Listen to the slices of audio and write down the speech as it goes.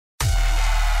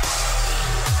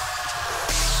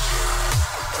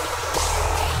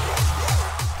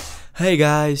Hey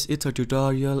guys, it's a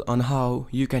tutorial on how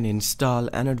you can install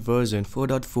Android version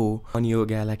 4.4 on your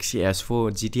Galaxy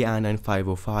S4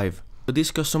 GT-I9505. So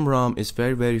this custom ROM is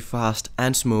very fast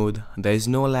and smooth. There is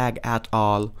no lag at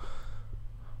all.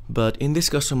 But in this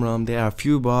custom ROM there are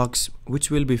few bugs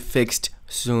which will be fixed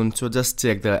soon, so just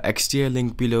check the XDA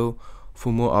link below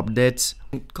for more updates.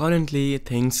 Currently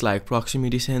things like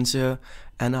proximity sensor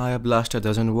and IR blaster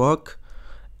doesn't work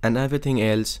and everything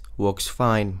else works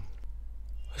fine.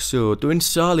 So to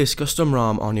install this custom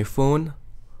ROM on your phone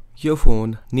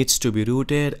needs to be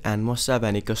rooted and must have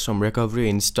any custom recovery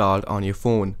installed on your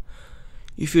phone.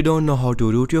 If you don't know how to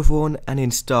root your phone and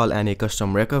install any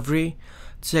custom recovery,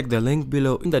 check the link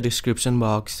below in the description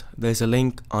box. There's a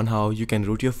link on how you can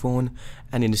root your phone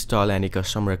and install any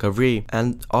custom recovery,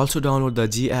 and also download the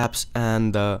G apps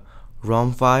and the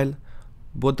ROM file.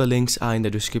 Both the links are in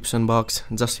the description box.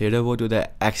 Just head over to the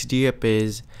XDA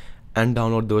page and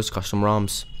download those custom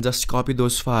ROMs. Just copy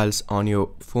those files on your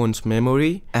phone's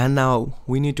memory, and now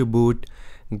we need to boot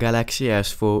Galaxy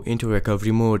S4 into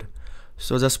recovery mode.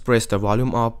 So just press the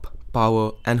volume up,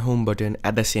 power and home button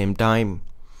at the same time.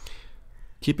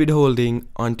 Keep it holding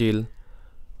until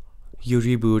you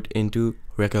reboot into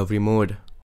recovery mode.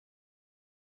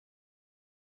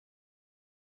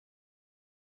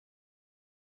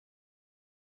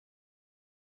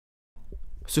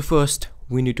 So first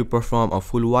we need to perform a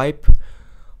full wipe.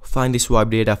 Find this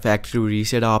wipe data factory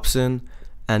reset option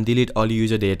and delete all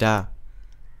user data.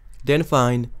 Then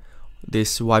find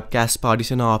this wipe cache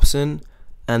partition option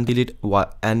and delete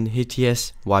and hit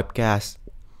yes wipe cache.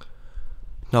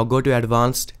 Now go to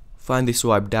advanced, find this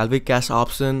wipe Dalvik cache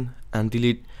option and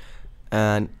delete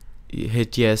and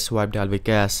hit yes wipe Dalvik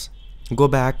cache. Go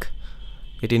back,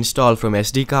 hit install from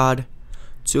SD card,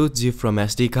 choose zip from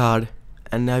SD card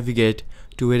and navigate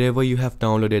to wherever you have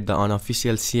downloaded the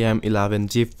unofficial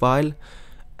CM11 zip file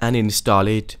and install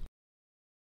it.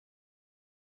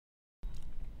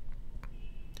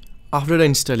 After the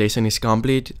installation is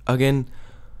complete, again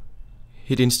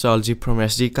hit install zip from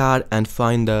SD card and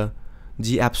find the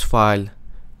GApps file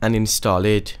and install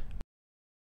it.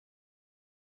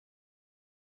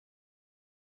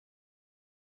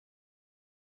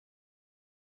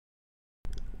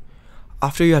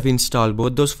 After you have installed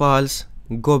both those files,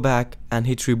 go back and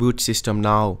hit reboot system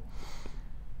now.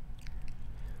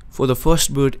 For the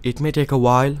first boot it may take a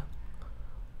while.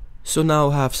 So now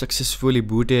I have successfully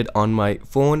booted on my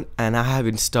phone and I have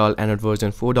installed Android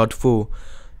version 4.4.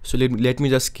 So let me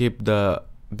just skip the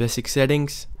basic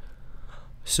settings.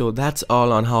 So that's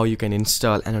all on how you can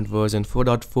install Android version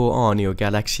 4.4 on your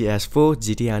Galaxy S4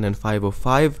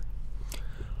 GT-I9505.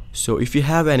 So if you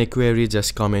have any query,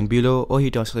 just comment below or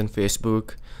hit us on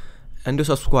Facebook. And do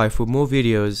subscribe for more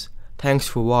videos. Thanks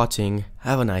for watching.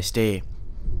 Have a nice day.